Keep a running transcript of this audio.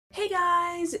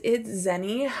Guys, it's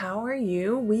Zenny. How are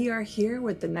you? We are here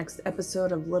with the next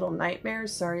episode of Little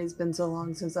Nightmares. Sorry it's been so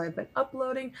long since I've been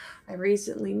uploading. I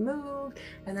recently moved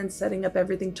and then setting up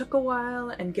everything took a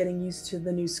while and getting used to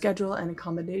the new schedule and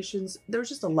accommodations. There was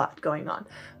just a lot going on.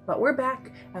 But we're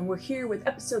back and we're here with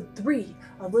episode 3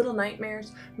 of Little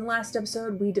Nightmares. In the last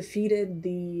episode, we defeated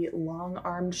the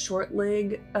long-armed,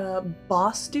 short-leg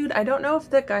boss dude. I don't know if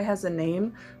that guy has a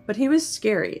name, but he was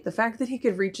scary. The fact that he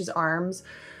could reach his arms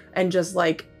and just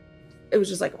like, it was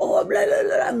just like, oh, blah, blah,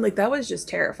 blah. I'm like, that was just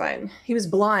terrifying. He was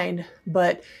blind,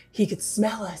 but he could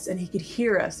smell us and he could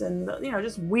hear us and, you know,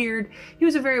 just weird. He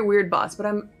was a very weird boss, but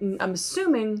I'm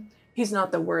assuming he's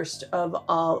not the worst of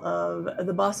all of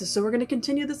the bosses. So we're going to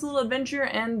continue this little adventure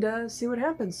and see what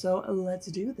happens. So let's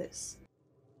do this.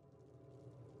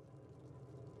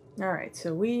 All right,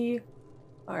 so we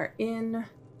are in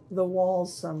the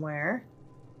walls somewhere.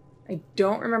 I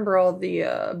don't remember all the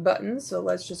buttons, so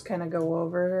let's just kind of go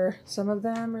over some of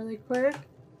them really quick.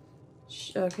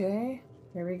 Okay,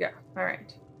 here we go. All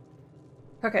right.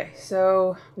 Okay,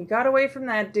 so we got away from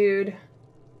that dude.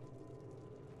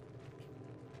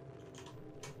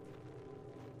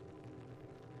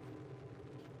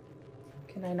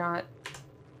 Can I not?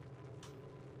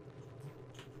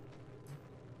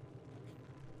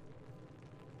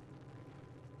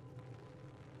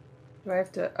 Do I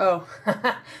have to? Oh.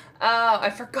 Oh, I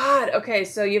forgot. Okay,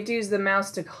 so you have to use the mouse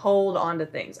to hold onto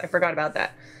things. I forgot about that.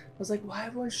 I was like, why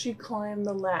would she climb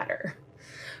the ladder?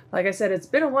 Like I said, it's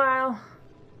been a while.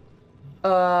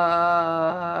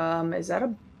 Is that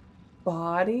a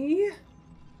body?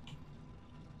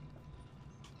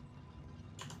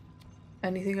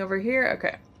 Anything over here?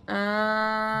 Okay.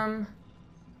 I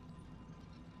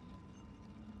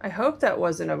hope that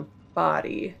wasn't a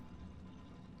body.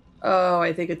 Oh,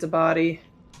 I think it's a body.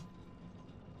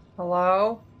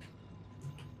 Hello?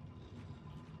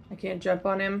 I can't jump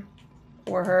on him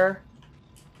or her.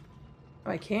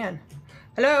 Oh, I can.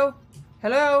 Hello?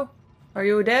 Hello? Are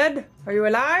you dead? Are you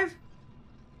alive?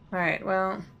 Alright,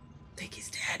 well, I think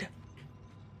he's dead.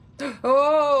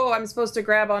 Oh, I'm supposed to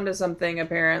grab onto something,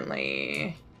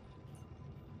 apparently.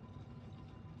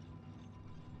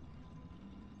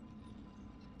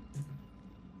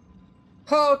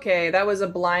 Okay, that was a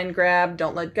blind grab.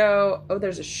 Don't let go. Oh,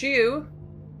 there's a shoe.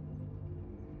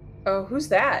 Oh, who's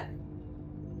that?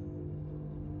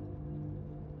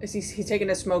 Is he taking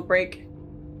a smoke break?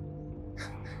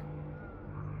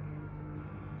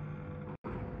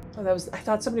 Oh, that was, I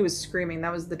thought somebody was screaming.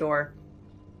 That was the door.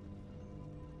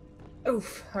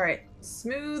 Oof. All right.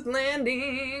 Smooth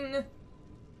landing.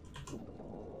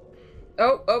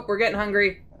 Oh, we're getting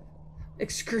hungry.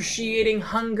 Excruciating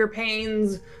hunger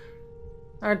pains.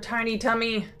 Our tiny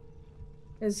tummy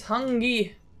is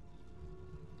hungry.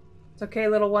 It's okay,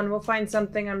 little one. We'll find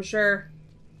something, I'm sure.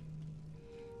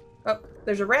 Oh,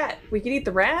 there's a rat. We could eat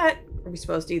the rat. Are we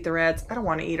supposed to eat the rats? I don't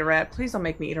want to eat a rat. Please don't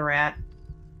make me eat a rat.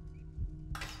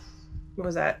 What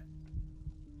was that?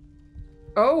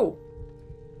 Oh.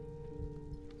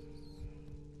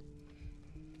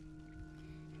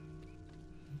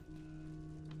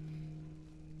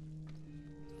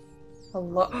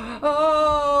 Hello.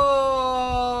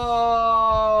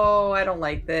 Oh, I don't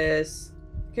like this.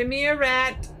 Come here,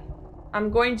 rat. I'm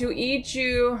going to eat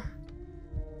you.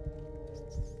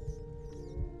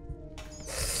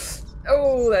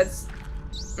 Oh, that's...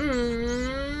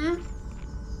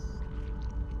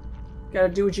 Gotta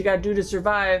do what you gotta do to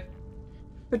survive.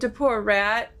 But the poor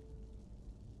rat.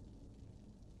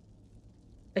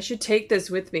 I should take this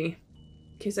with me.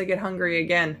 In case I get hungry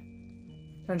again.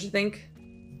 Don't you think?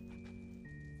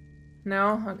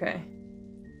 No? Okay.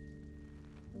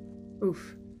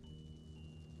 Oof.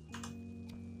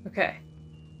 Okay.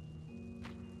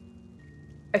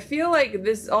 I feel like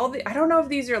this, all the, I don't know if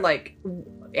these are like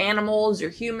animals or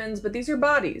humans, but these are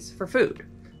bodies for food.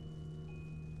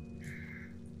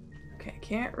 Okay,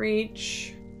 can't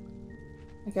reach.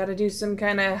 I gotta do some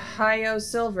kind of high-o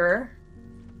silver.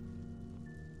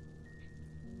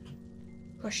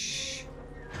 Push.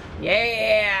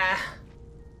 Yeah!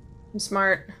 I'm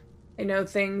smart. I know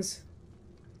things.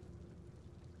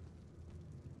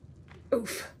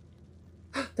 Oof.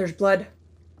 There's blood.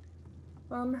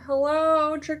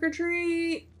 Hello, trick or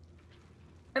treat.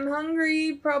 I'm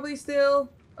hungry, probably still.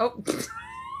 Oh,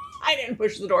 I didn't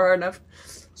push the door hard enough.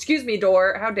 Excuse me,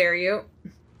 door. How dare you?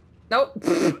 Nope.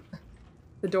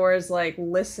 The door is like,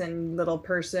 listen, little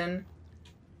person.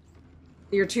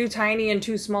 You're too tiny and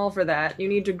too small for that. You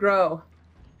need to grow.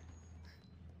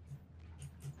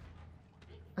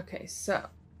 Okay, so.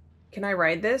 Can I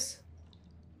ride this?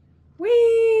 Whee!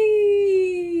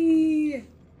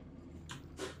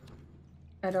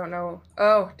 I I don't know.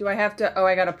 Oh, do I have to? Oh,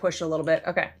 I gotta push a little bit.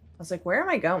 Okay. I was like, where am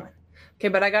I going? Okay,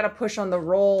 but I gotta push on the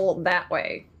roll that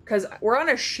way. Because we're on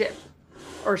a ship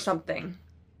or something.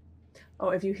 Oh,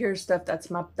 if you hear stuff, that's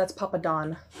Papa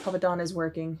Don. Papa Don is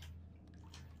working.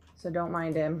 So don't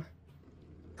mind him.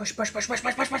 Push, push, push, push,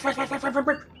 push, push, push, push, push, push, push, push,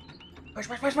 push. Push,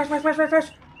 push, push, push, push, push, push, push.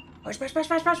 Push, push, push,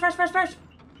 push, push, push, push, push.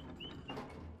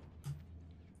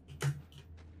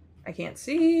 I can't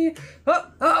see.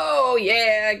 Oh,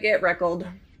 yeah, get wreckled.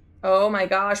 Oh my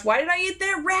gosh, why did I eat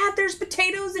that rat? There's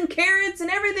potatoes and carrots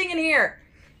and everything in here.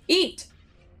 Eat.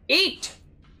 Eat.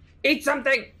 Eat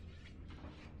something.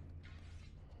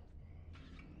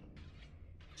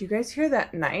 Do you guys hear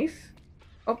that knife?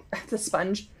 Oh, the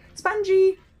sponge.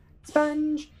 Spongy.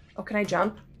 Sponge. Oh, can I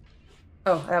jump?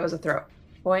 Oh, that was a throw.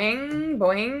 Boing,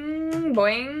 boing,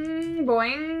 boing,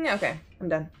 boing. Okay, I'm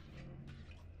done.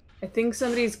 I think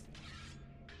somebody's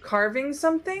carving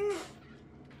something.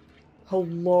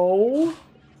 Hello?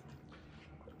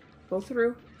 Go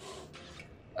through.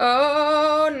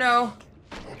 Oh, no.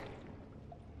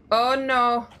 Oh,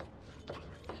 no.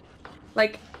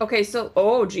 Like, okay, so,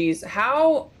 oh, geez.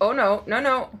 How? Oh, no, no,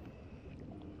 no.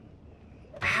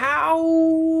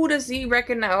 How does he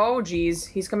recognize? Oh, geez.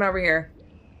 He's coming over here.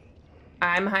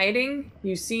 I'm hiding.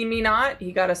 You see me not?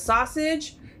 He got a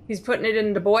sausage. He's putting it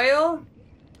in to boil.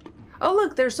 Oh,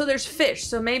 look, there's fish.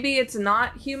 So maybe it's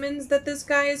not humans that this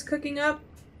guy is cooking up.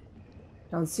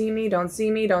 Don't see me, don't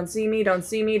see me, don't see me, don't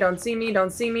see me, don't see me,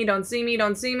 don't see me, don't see me,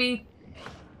 don't see me.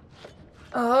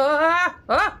 Oh,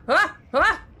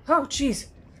 jeez.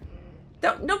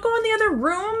 Don't go in the other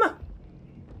room.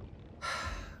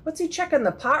 What's he checking?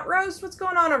 The pot roast? What's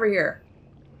going on over here?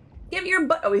 Give me your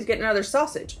butt. Oh, he's getting another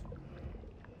sausage.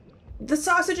 The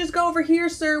sausages go over here,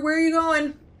 sir. Where are you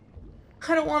going?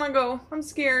 I don't want to go. I'm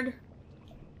scared.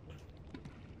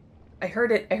 I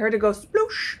heard it. I heard it go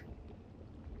sploosh.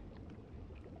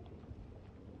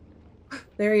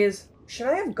 There he is. Should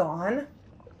I have gone?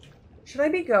 Should I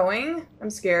be going? I'm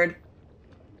scared.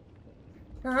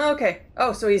 Okay.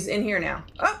 Oh, so he's in here now.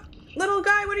 Oh, little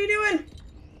guy, what are you doing?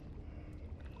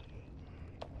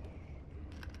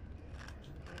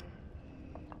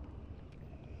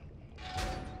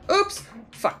 Oops.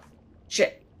 Fuck.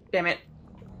 Shit. Damn it.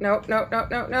 No, no, no,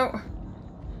 no, no.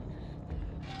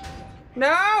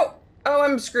 No! Oh,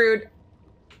 I'm screwed.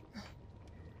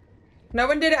 No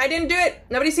one did it. I didn't do it.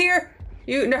 Nobody's here.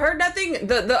 You heard nothing?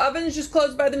 The oven's just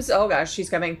closed by themselves. Oh gosh, she's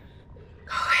coming.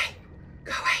 Go away.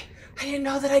 Go away. I didn't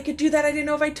know that I could do that. I didn't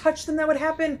know if I touched them that would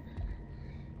happen.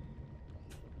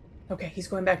 Okay, he's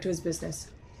going back to his business.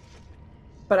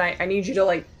 But I need you to,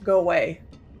 like, go away.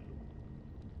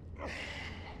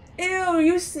 Ew,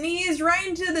 you sneezed right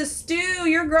into the stew.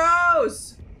 You're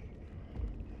gross.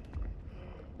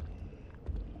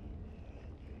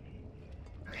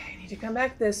 Okay, I need to come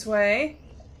back this way.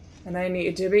 And I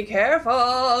need to be careful.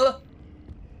 All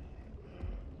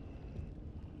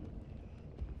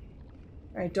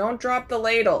right, don't drop the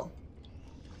ladle.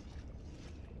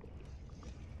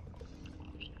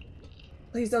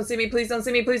 Please don't see me, please don't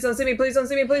see me, please don't see me, please don't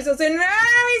see me, please don't see me. No,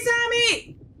 he saw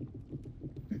me!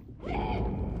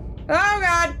 Oh,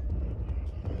 God.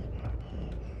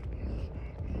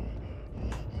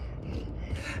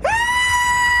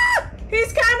 Ah!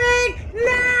 He's coming!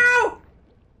 No!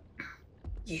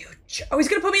 Oh, he's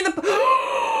gonna put me in the...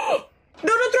 No,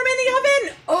 don't throw me in the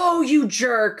oven! Oh, you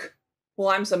jerk. Well,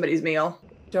 I'm somebody's meal.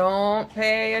 Don't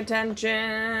pay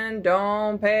attention.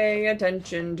 Don't pay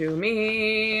attention to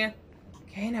me.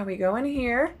 Okay, now we go in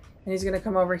here. And he's gonna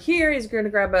come over here. He's gonna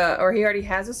grab a... Or he already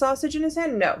has a sausage in his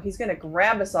hand? No, he's gonna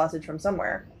grab a sausage from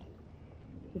somewhere.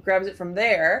 He grabs it from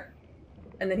there.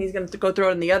 And then he's gonna go throw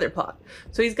it in the other pot.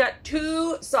 So he's got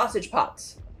 2 sausage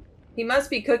pots. He must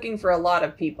be cooking for a lot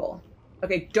of people.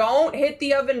 Okay, don't hit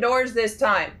the oven doors this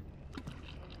time.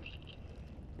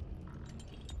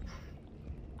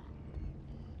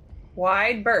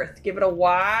 Wide berth. Give it a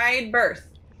wide berth.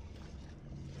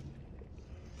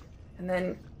 And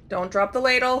then don't drop the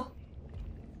ladle.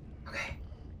 Okay.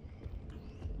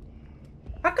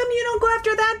 How come you don't go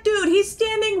after that dude? He's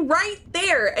standing right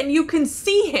there and you can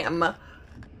see him.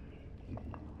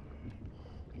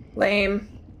 Lame.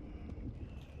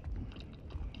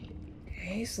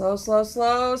 Okay, slow, slow,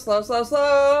 slow, slow, slow,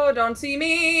 slow. Don't see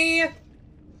me.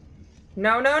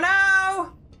 No, no,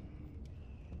 no.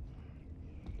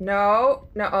 No,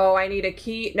 no. Oh, I need a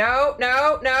key. No,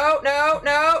 no, no, no,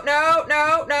 no, no, no,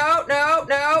 no, no,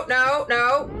 no, no,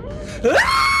 no.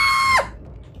 Ah!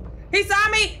 He saw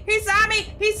me. He saw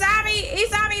me. He saw me. He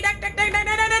saw me. Duck, duck, duck, duck,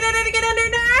 duck, duck, duck, duck, duck, get under.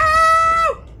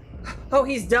 No! Oh,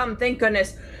 he's dumb. Thank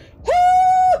goodness. Woo!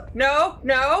 No,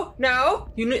 no, no.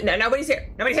 No, nobody's here.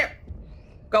 Nobody's here.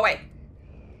 Go away.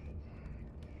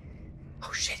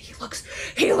 Oh shit, he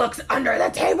looks under the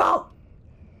table.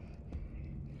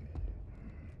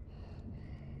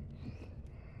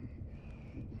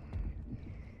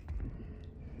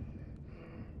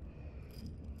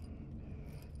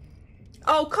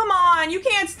 Oh, come on, you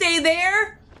can't stay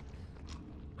there.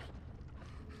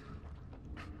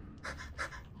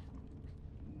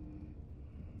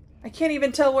 I can't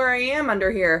even tell where I am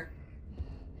under here.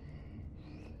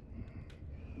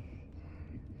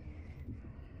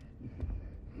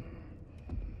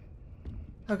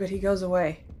 Oh good, he goes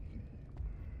away.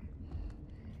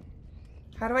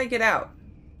 How do I get out?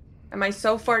 Am I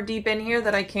so far deep in here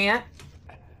that I can't?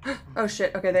 Oh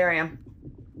shit, okay, there I am.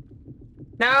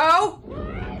 No!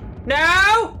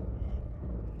 No!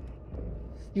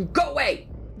 You go away!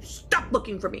 Stop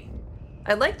looking for me!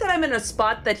 I like that I'm in a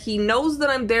spot that he knows that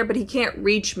I'm there, but he can't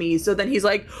reach me. So then he's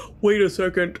like, wait a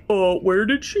second, where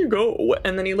did she go?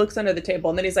 And then he looks under the table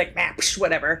and then he's like, nah, psh,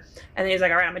 whatever. And then he's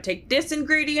like, all right, I'm gonna take this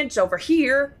ingredient over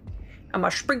here. I'm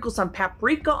gonna sprinkle some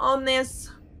paprika on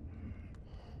this.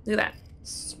 Look at that.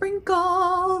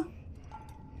 Sprinkle.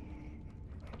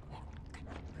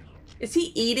 Is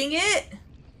he eating it?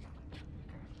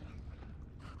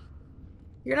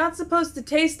 You're not supposed to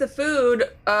taste the food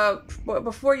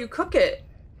before you cook it,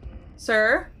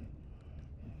 sir.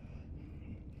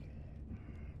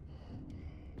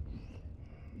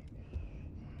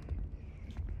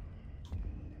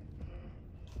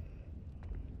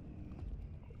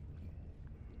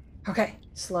 Okay,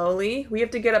 slowly. We have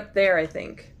to get up there, I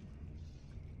think.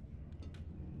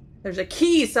 There's a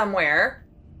key somewhere.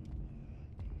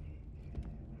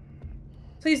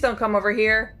 Please don't come over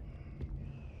here.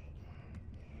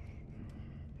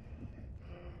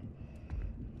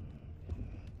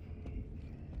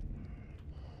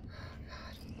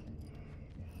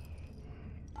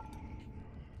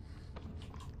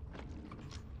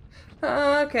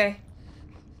 Okay.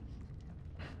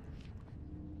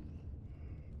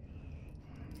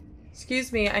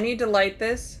 Excuse me, I need to light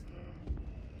this.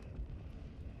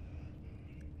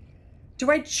 Do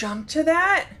I jump to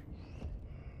that?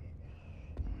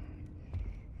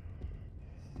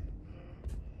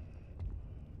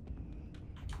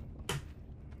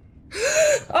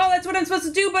 Oh, that's what I'm supposed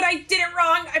to do, but I did it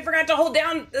wrong. I forgot to hold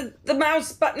down the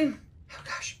mouse button. Oh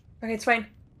gosh. Okay, it's fine.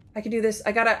 I can do this.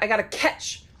 I gotta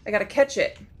catch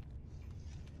it.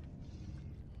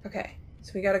 Okay,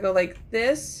 so we gotta go like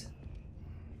this.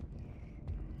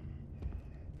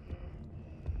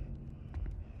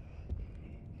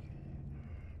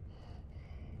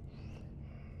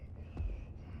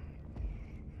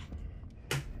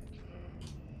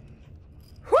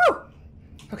 Whew!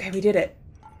 Okay, we did it.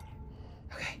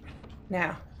 Okay,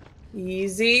 now,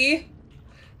 easy.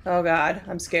 Oh God,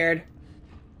 I'm scared.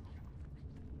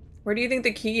 Where do you think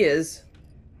the key is?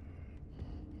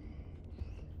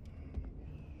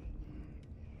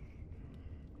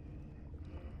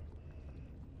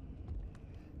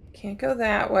 Can't go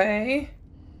that way.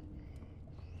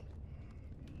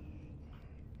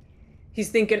 He's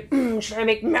thinking, should I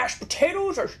make mashed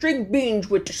potatoes or string beans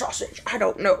with the sausage? I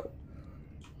don't know.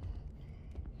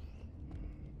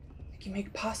 I can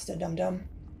make pasta, dum-dum.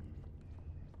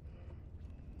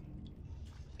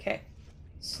 Okay.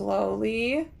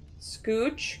 Slowly.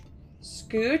 Scooch.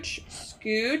 Scooch.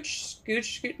 Scooch.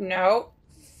 Scooch. Scooch. No.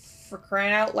 For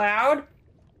crying out loud.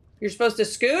 You're supposed to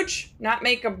scooch, not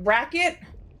make a bracket.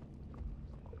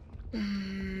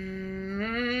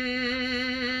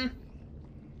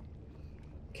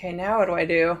 Okay, now what do I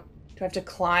do? Do I have to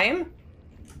climb?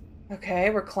 Okay,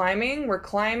 we're climbing, we're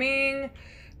climbing,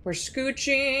 we're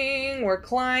scooching, we're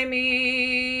climbing.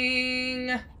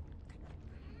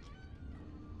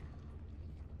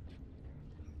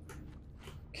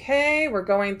 Okay, we're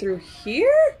going through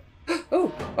here?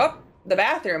 Oh, oh, the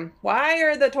bathroom. Why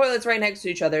are the toilets right next to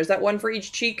each other? Is that one for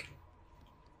each cheek?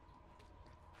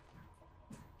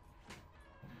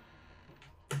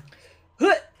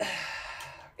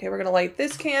 Okay, we're gonna light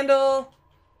this candle. All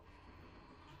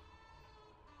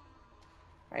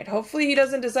right, hopefully he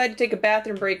doesn't decide to take a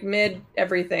bathroom break mid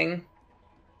everything.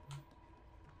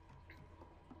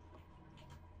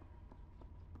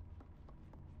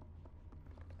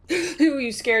 Ooh,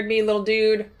 you scared me, little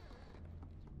dude.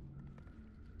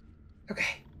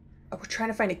 Okay. Oh, we're trying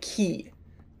to find a key.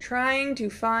 Trying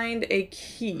to find a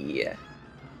key.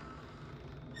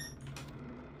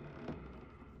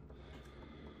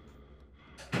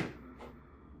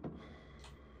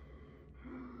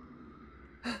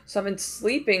 Someone's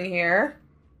sleeping here.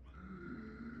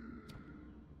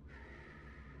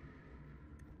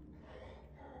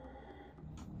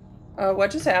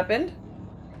 What just happened?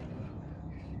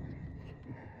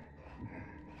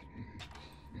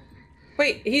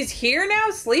 Wait, he's here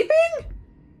now, sleeping?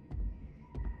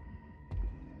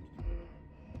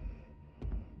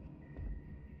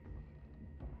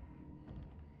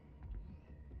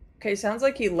 Okay, sounds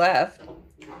like he left.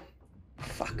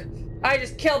 Fuck. I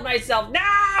just killed myself.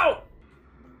 No!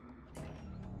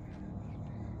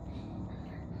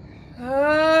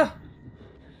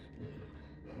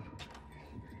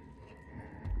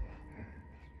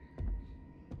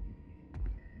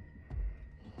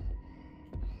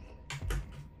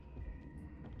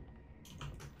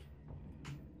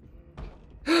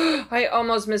 I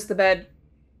almost missed the bed.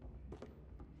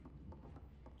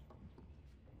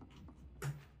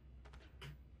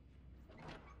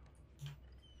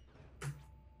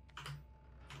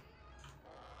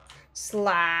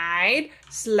 Slide,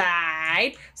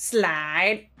 slide,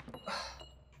 slide.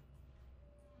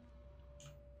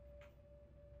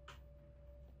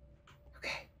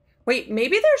 Okay. Wait,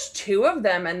 maybe there's two of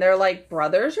them and they're like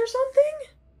brothers or something?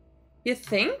 You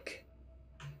think?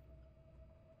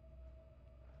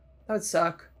 That would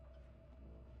suck.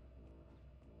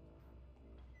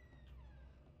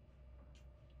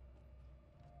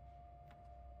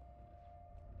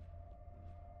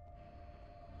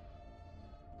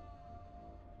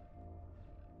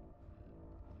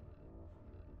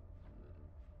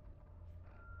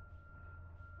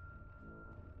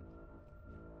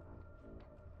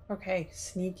 Okay,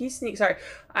 sneaky, sneak. Sorry,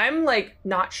 I'm like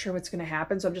not sure what's gonna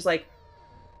happen, so I'm just like,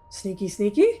 sneaky,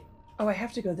 sneaky? Oh, I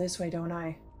have to go this way, don't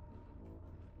I?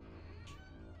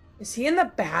 Is he in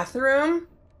the bathroom?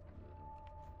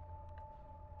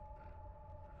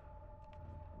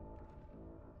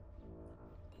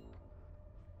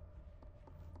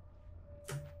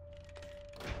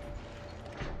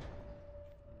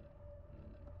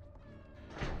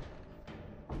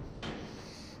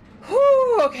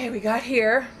 Whew, okay, we got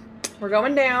here. We're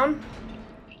going down.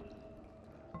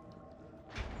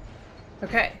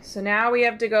 Okay, so now we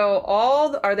have to go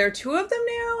are there two of them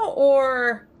now,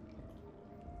 or?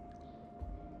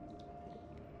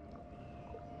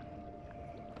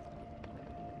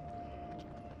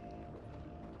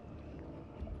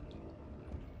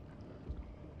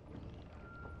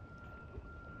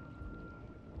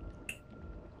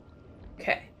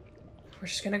 Okay, we're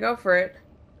just gonna go for it.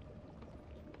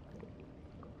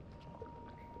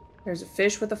 There's a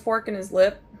fish with a fork in his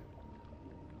lip.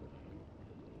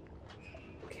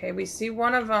 Okay, we see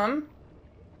one of them.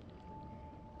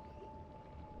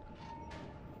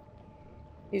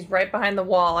 He's right behind the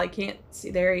wall. I can't see.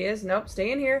 There he is. Nope,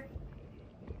 stay in here.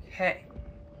 Okay.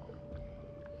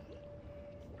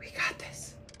 We got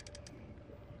this.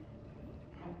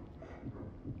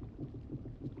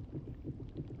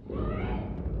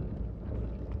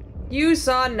 You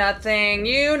saw nothing.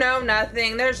 You know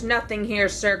nothing. There's nothing here,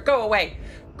 sir. Go away.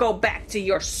 Go back to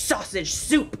your sausage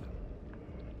soup.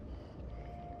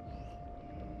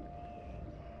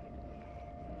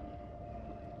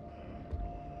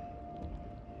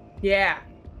 Yeah.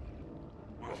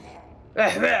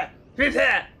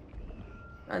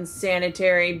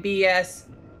 Unsanitary BS.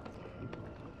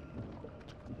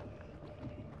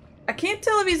 I can't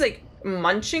tell if he's like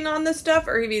munching on the stuff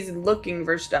or if he's looking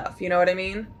for stuff. You know what I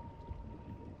mean?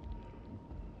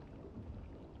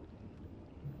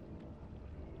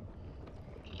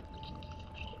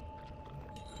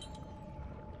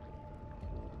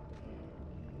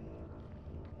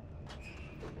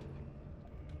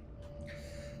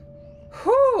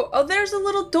 Whew. Oh, there's a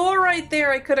little door right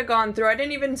there I could have gone through. I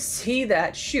didn't even see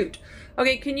that. Shoot.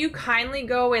 Okay, can you kindly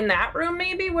go in that room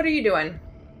maybe? What are you doing?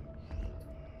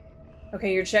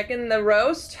 Okay, you're checking the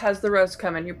roast. How's the roast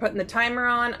coming? You're putting the timer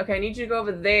on. Okay, I need you to go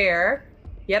over there.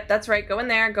 Yep, that's right. Go in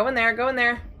there. Go in there. Go in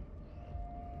there.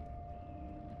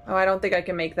 Oh, I don't think I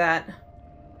can make that.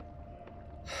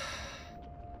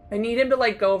 I need him to,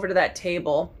 like, go over to that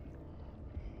table.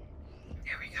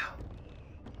 There we go.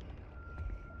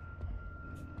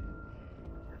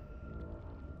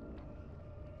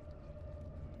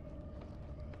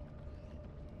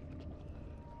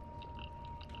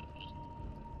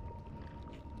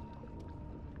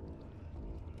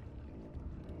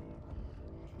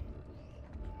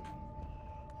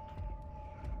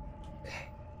 Okay.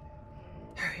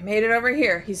 Alright, we made it over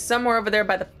here. He's somewhere over there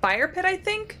by the fire pit, I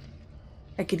think?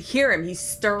 I could hear him. He's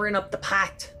stirring up the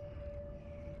pot.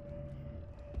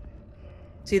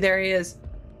 See, there he is.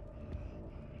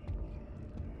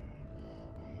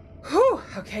 Whew.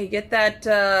 Okay, get that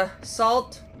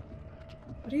salt.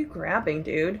 What are you grabbing,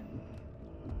 dude?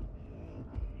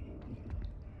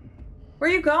 Where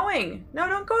are you going? No,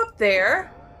 don't go up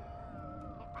there.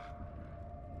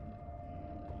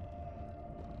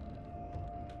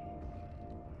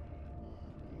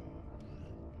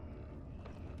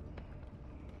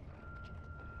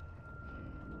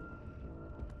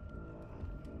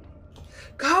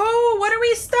 Go! What are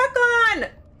we stuck on?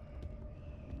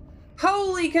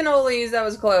 Holy cannolis, that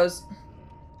was close.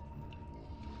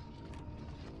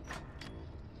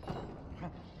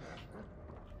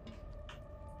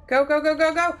 Go, go, go,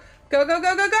 go, go. Go, go,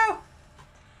 go, go, go. Go, go, go, go.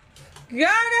 Run, run, run,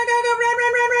 run, run,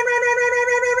 run, run, run, run, run,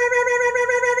 run, run, run,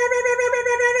 run, run, run, run,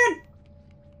 run, run,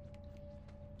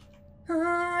 run. I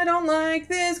don't like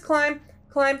this. Climb,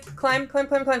 climb, climb, climb,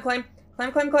 climb, climb, climb.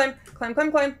 Climb, climb, climb, climb,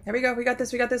 climb, climb. There we go. We got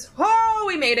this. We got this. Oh,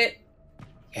 we made it.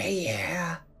 Yeah,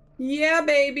 yeah. Yeah,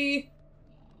 baby.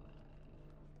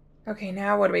 Okay,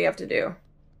 now what do we have to do?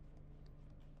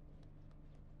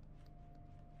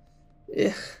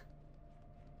 Ugh.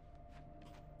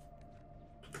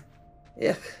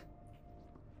 Ugh.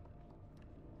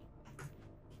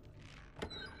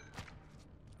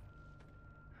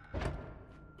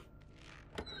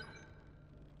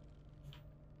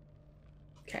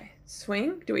 Okay,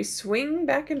 swing? Do we swing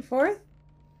back and forth?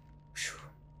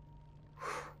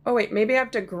 Oh wait, maybe I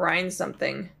have to grind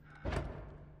something.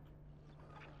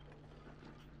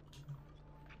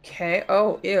 Okay,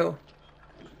 oh, ew.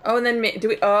 Oh, and then do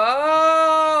we,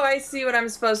 oh, I see what I'm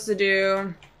supposed to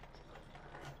do.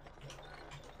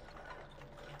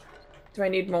 Do I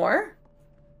need more?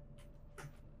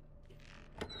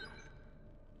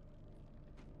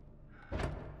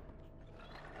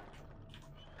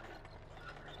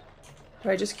 Do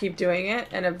I just keep doing it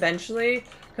and eventually,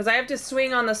 because I have to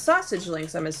swing on the sausage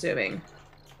links, I'm assuming.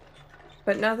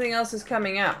 But nothing else is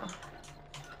coming out.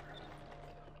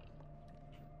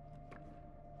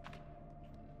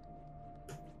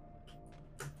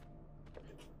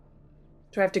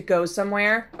 Do I have to go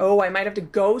somewhere? Oh, I might have to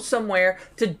go somewhere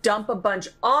to dump a bunch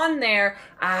on there.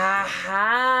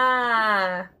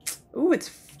 Aha! Ooh,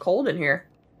 it's cold in here.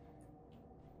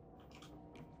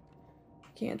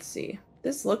 Can't see.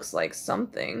 This looks like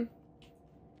something.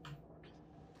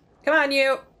 Come on,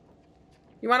 you.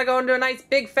 You want to go into a nice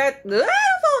big fat... Ah, don't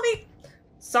follow me!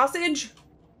 Sausage?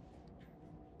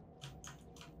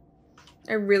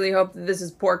 I really hope that this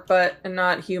is pork butt and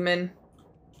not human.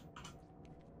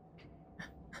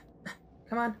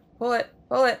 Come on, pull it,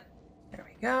 pull it. There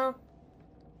we go.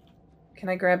 Can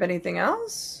I grab anything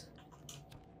else?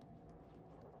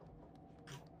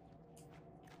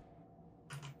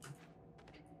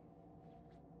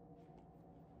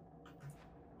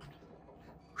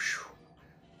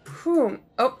 Whew.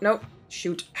 Oh, nope.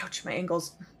 Shoot. Ouch, my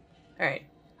ankles. All right.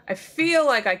 I feel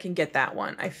like I can get that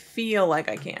one. I feel like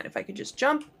I can. If I could just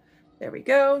jump. There we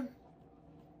go.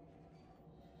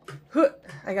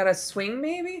 I gotta swing,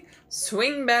 maybe?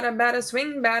 Swing, bada, bada,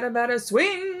 swing, bada, bada,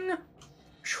 swing! A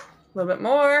little bit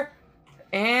more.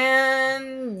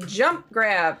 And jump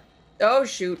grab. Oh,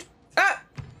 shoot. Ah!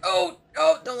 Oh,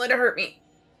 oh, don't let it hurt me.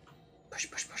 Push,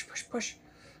 push, push, push, push.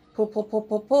 Pull, pull, pull,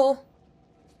 pull, pull.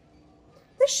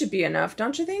 This should be enough,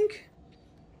 don't you think?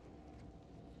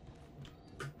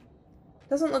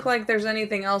 Doesn't look like there's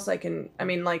anything else I can... I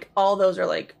mean, like, all those are,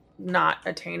 like, not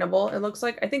attainable, it looks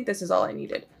like. I think this is all I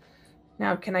needed.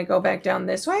 Now, can I go back down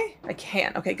this way? I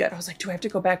can. Okay, good. I was like, do I have to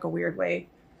go back a weird way?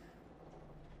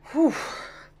 Whew.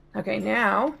 Okay,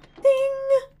 now... Ding!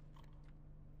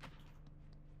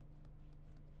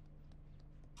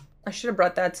 I should have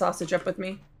brought that sausage up with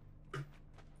me.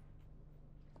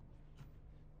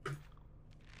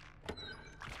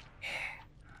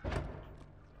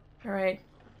 All right.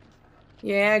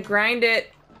 Yeah, grind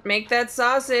it. Make that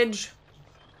sausage.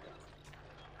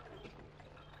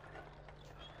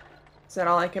 Is that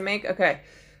all I can make? Okay.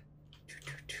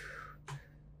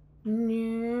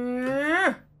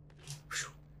 And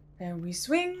we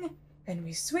swing, and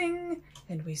we swing,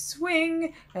 and we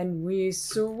swing, and we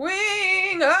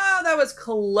swing. Oh, that was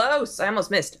close. I almost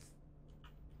missed.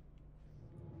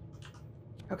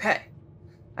 Okay.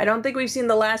 I don't think we've seen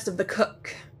the last of the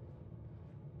cook.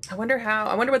 I wonder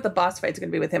what the boss fight's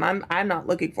gonna be with him. I'm not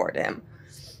looking forward to him.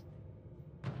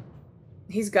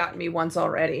 He's gotten me once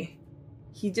already.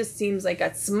 He just seems like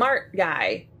a smart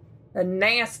guy. A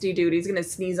nasty dude. He's gonna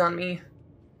sneeze on me.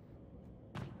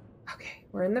 Okay,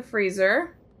 we're in the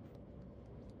freezer.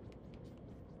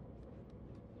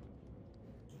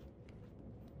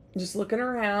 Just looking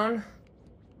around.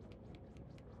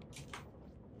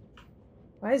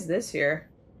 Why is this here?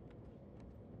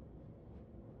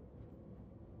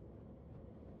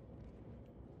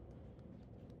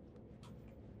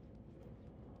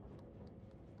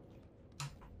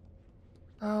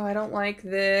 Oh, I don't like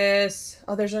this.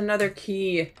 Oh, there's another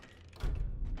key.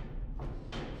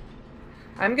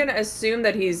 I'm gonna assume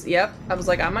that he's... Yep, I was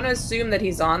like, I'm gonna assume that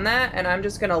he's on that, and I'm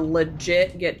just gonna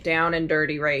legit get down and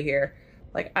dirty right here.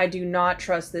 Like, I do not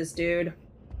trust this dude.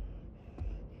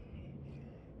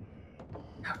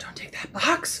 No, don't take that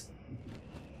box.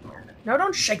 No,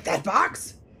 don't shake that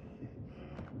box.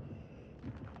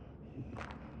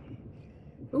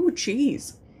 Ooh,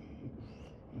 cheese.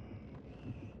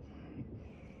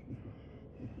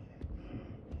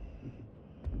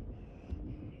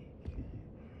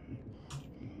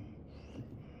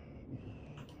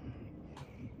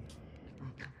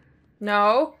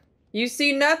 No, you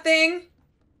see nothing.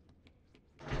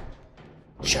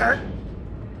 Jerk.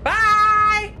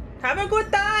 Bye. Have a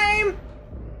good time.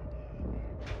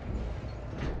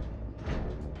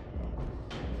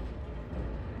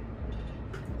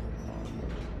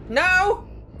 No.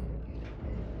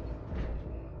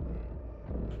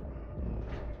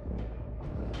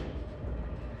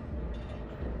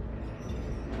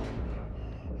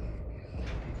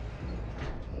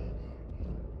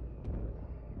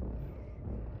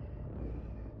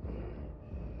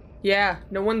 Yeah,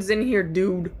 no one's in here,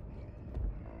 dude.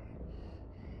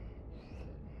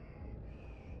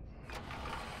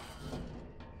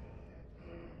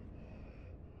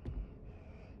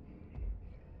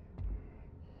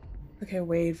 Okay,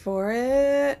 wait for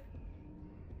it.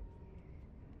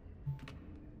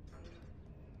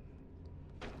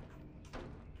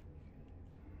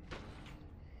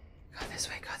 Go this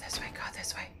way, go this way, go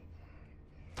this way.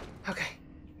 Okay.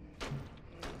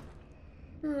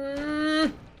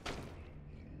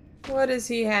 What is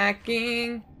he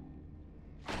hacking?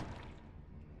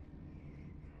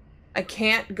 I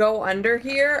can't go under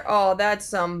here? Oh, that's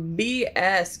some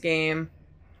BS game.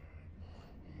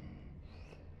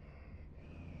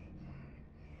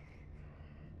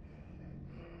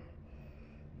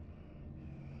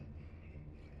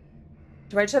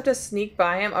 Do I just have to sneak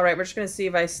by him? All right, we're just gonna see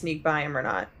if I sneak by him or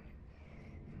not.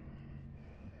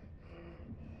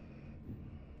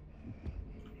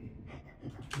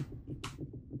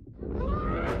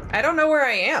 I don't know where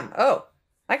I am. Oh,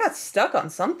 I got stuck on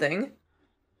something.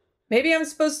 Maybe I'm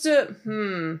supposed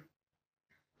to,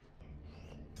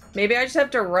 Maybe I just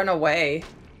have to run away.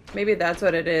 Maybe that's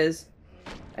what it is.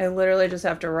 I literally just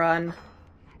have to run.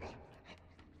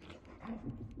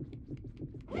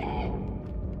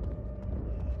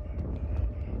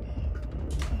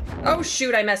 Oh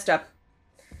shoot, I messed up.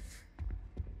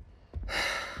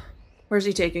 Where's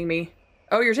he taking me?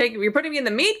 Oh, you're putting me in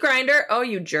the meat grinder? Oh,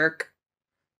 you jerk.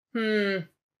 Okay,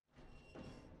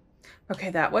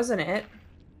 that wasn't it.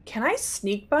 Can I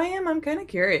sneak by him? I'm kind of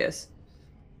curious.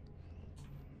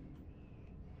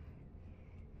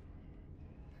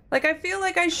 Like, I feel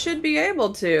like I should be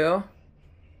able to.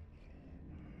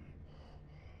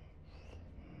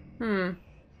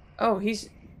 Oh, he's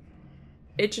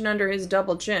itching under his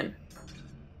double chin.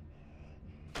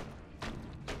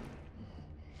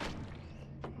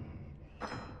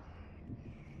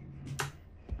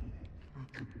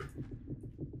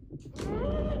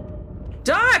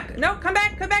 Doc! No, come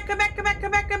back, come back, come back, come back,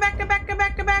 come back, come back, come back, come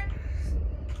back, come back.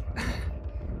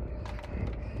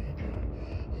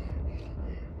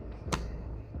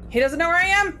 He doesn't know where I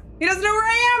am! He doesn't know where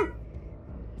I am!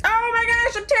 Oh my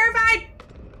gosh, I'm terrified!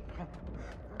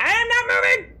 I am not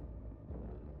moving!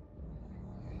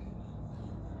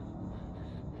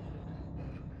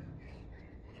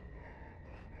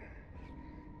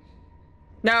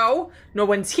 No, no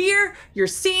one's here. You're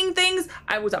seeing things.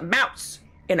 I was a mouse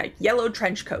in a yellow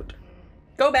trench coat.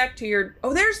 Go back to your...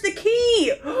 Oh, there's the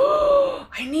key!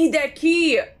 I need that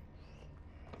key!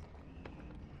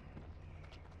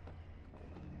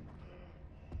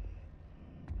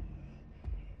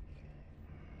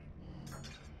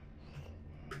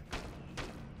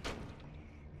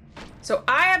 So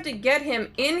I have to get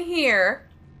him in here.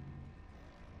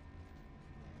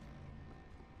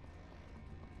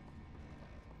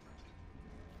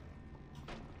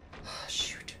 Oh,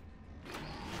 shoot.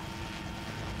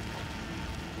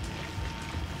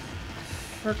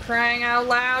 For crying out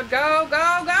loud. Go,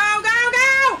 go, go, go,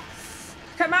 go!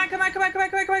 Come on, come on, come on, come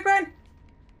on, come on, come on, come on.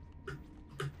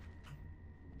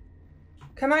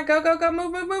 Come on, go, go, go,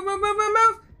 move, move, move, move, move, move,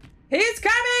 move. He's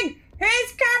coming!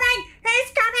 He's coming!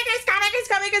 He's coming! He's coming! He's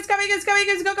coming! He's coming! He's coming!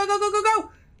 He's go! Go! Go! Go! Go!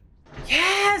 Go!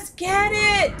 Yes! Get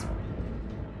it!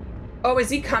 Oh, is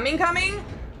he coming? Coming?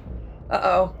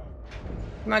 Uh-oh.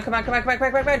 Come on! Come on! Come on! Come on! Come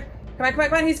on! Come on! Come on! Come on!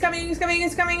 Come on! He's coming! He's coming!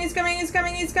 He's coming! He's coming! He's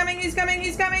coming! He's coming! He's coming!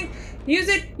 He's coming! Use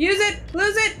it! Use it!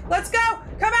 Lose it! Let's go!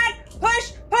 Come on!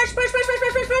 Push! Push! Push! Push! Push!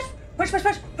 Push! Push! Push! Push! Push!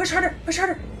 Push! Push harder! Push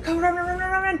harder! Go! Run! Run! Run!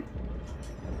 Run! Run! Run!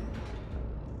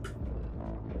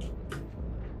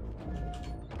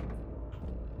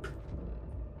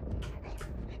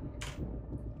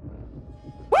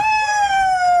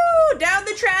 Down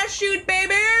the trash chute,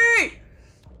 baby!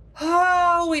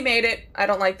 Oh, we made it. I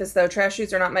don't like this though. Trash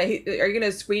chutes are not my... Are you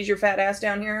gonna squeeze your fat ass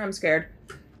down here? I'm scared.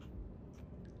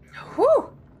 Whew.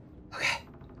 Okay.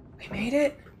 We made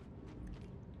it.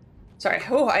 Sorry.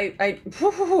 Oh,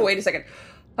 wait a second.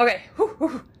 Okay.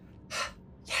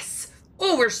 Yes.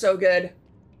 Oh, we're so good.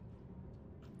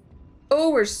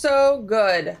 Oh, we're so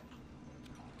good.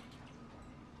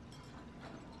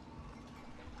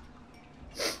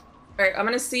 Alright, I'm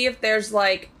gonna see if there's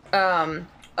like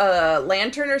a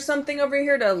lantern or something over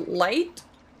here to light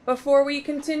before we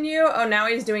continue. Oh, now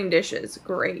he's doing dishes.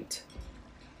 Great.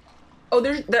 Oh,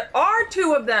 there are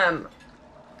two of them.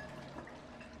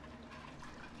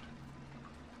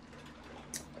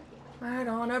 I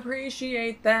don't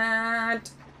appreciate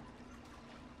that.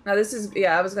 Now this is,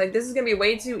 yeah, I was like, this is gonna be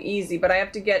way too easy, but I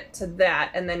have to get to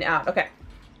that and then out. Okay.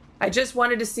 I just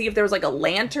wanted to see if there was like a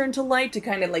lantern to light to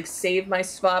kind of like save my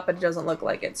spot, but it doesn't look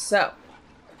like it. So.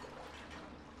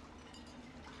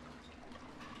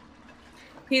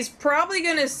 He's probably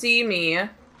gonna see me.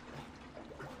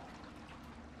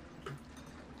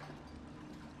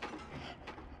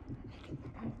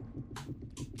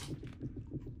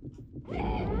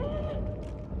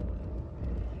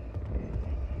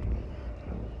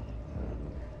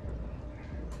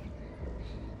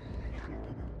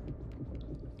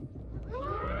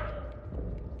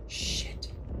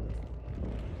 Shit.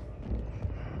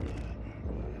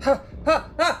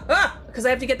 Because I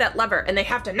have to get that lever, and they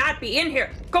have to not be in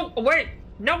here. Go away.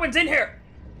 No one's in here.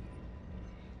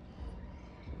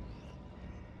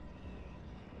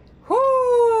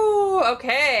 Whoo.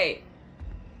 Okay.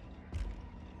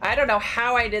 I don't know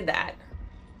how I did that.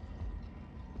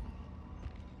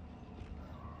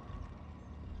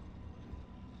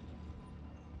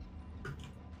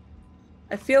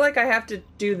 I feel like I have to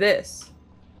do this.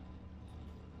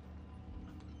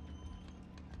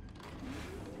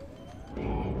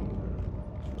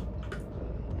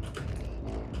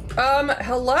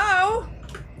 Hello?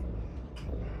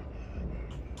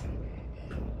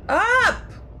 Up!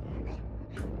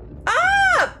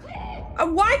 Up!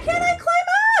 Why can't I climb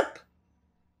up?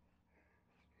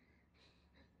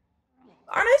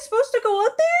 Aren't I supposed to go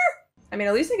up there? I mean,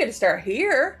 at least I get to start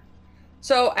here.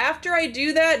 So after I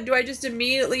do that, do I just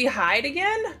immediately hide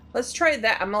again? Let's try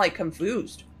that. I'm like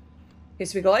confused. Okay,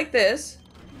 so we go like this.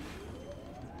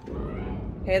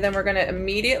 Okay, then we're gonna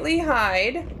immediately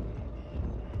hide.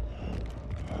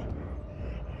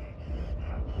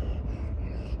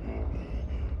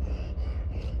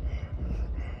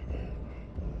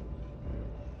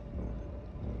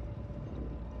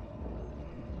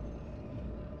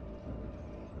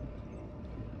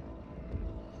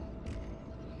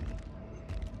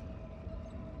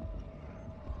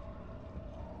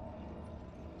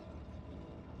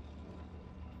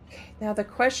 Now the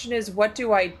question is, what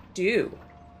do I do?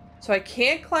 So I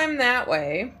can't climb that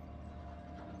way.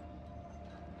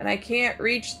 And I can't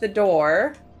reach the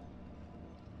door.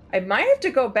 I might have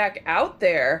to go back out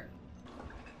there.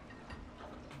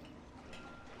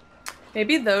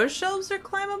 Maybe those shelves are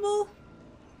climbable?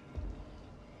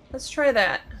 Let's try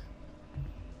that.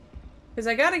 Because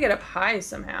I gotta get up high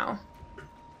somehow.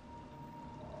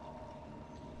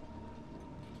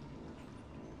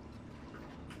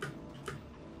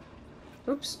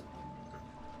 Oops.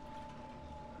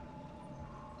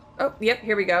 Oh, yep,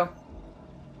 here we go.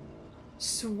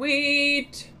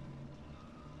 Sweet.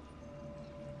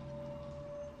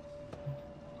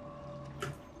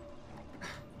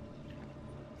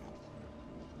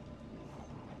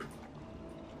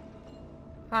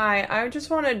 Hi, I just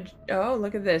want to... Oh,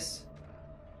 look at this.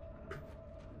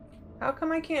 How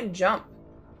come I can't jump?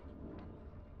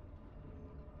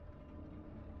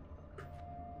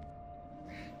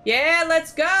 Yeah,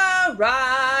 let's go!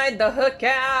 Ride the hook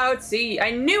out. See, I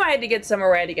knew I had to get somewhere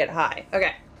where I had to get high.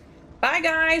 Okay. Bye,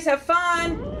 guys. Have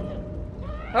fun.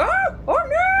 Oh! Oh,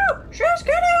 no! She's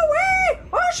getting away!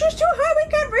 Oh, she's too high.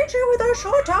 We can't reach her with our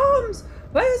short arms.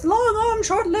 Where's long arm,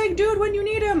 short leg dude when you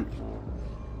need him?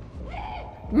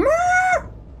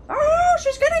 Oh,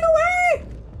 she's getting away!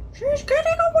 She's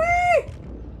getting away!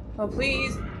 Oh,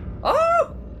 please.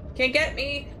 Oh! Can't get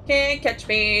me. Can't catch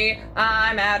me.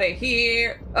 I'm out of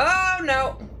here. Oh,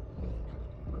 no.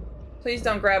 Please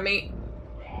don't grab me.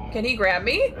 Can he grab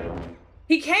me?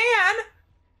 He can!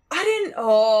 I didn't...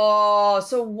 Oh,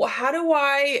 so how do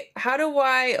I...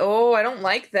 Oh, I don't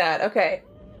like that. Okay.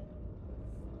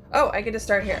 Oh, I get to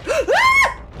start here.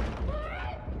 Ah!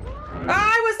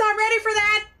 I was not ready for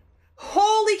that!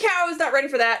 Holy cow, I was not ready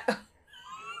for that.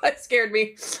 That scared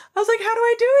me. I was like, how do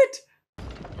I do it?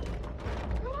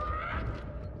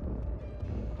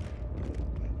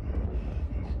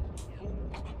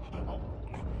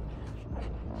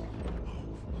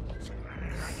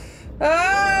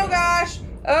 Oh gosh!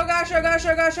 Oh gosh! Oh gosh!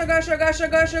 Oh gosh! Oh gosh! Oh gosh! Oh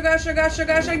gosh! Oh gosh! Oh gosh! Oh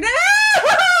gosh! No!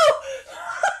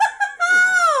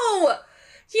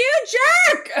 You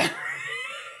jerk!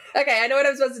 Okay, I know what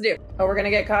I'm supposed to do. Oh, we're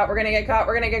gonna get caught. We're gonna get caught.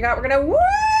 We're gonna get caught. We're gonna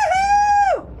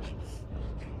woohoo!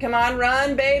 Come on,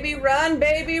 run, baby, run,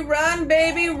 baby, run,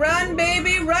 baby, run,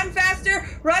 baby, run faster,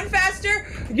 run faster.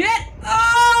 Get!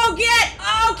 Oh,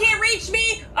 can't reach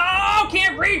me. Oh,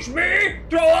 can't reach me.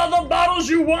 Throw all the bottles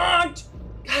you want.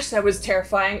 Gosh, that was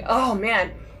terrifying. Oh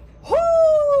man.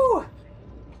 Whoo!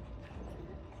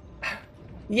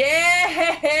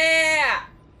 Yeah!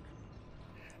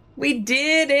 We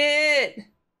did it.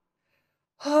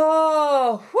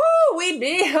 Oh, whoo, we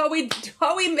made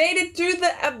it through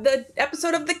the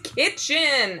episode of the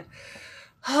kitchen.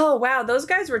 Oh, wow, those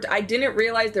guys were, I didn't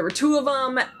realize there were two of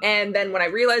them, and then when I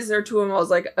realized there were two of them, I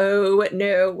was like, oh,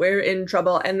 no, we're in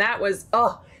trouble, and that was,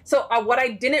 oh. So what I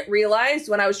didn't realize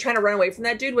when I was trying to run away from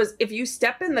that dude was if you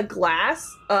step in the glass,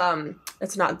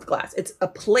 it's not glass, it's a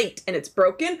plate and it's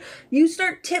broken, you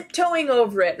start tiptoeing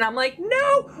over it. And I'm like,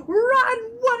 no, run,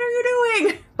 what are you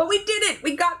doing? But we did it.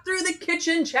 We got through the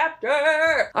kitchen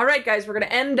chapter. All right, guys, we're going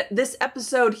to end this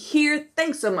episode here.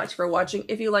 Thanks so much for watching.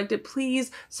 If you liked it,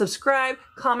 please subscribe,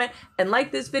 comment, and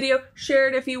like this video. Share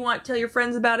it if you want. Tell your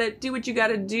friends about it. Do what you got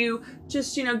to do.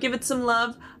 Just, you know, give it some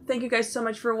love. Thank you guys so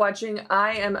much for watching.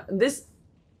 I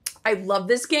love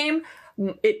this game.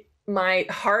 My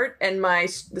heart and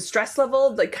the stress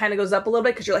level like kind of goes up a little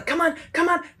bit because you're like, come on,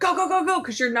 go,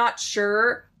 because you're not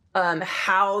sure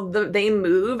how they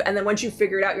move, and then once you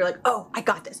figure it out, you're like, oh, I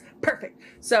got this, perfect.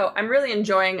 So I'm really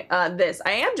enjoying this.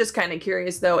 I am just kind of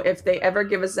curious though if they ever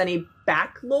give us any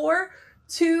back lore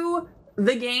to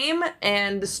the game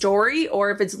and the story,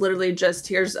 or if it's literally just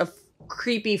here's a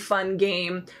creepy fun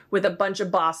game with a bunch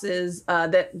of bosses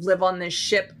that live on this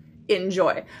ship.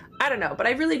 Enjoy. I don't know, but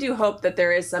I really do hope that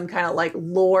there is some kind of like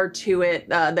lore to it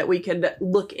that we could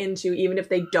look into, even if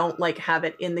they don't like have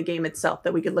it in the game itself,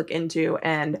 that we could look into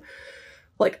and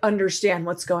like understand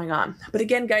what's going on. But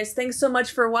again, guys, thanks so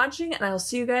much for watching, and I'll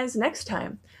see you guys next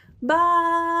time.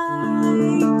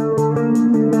 Bye.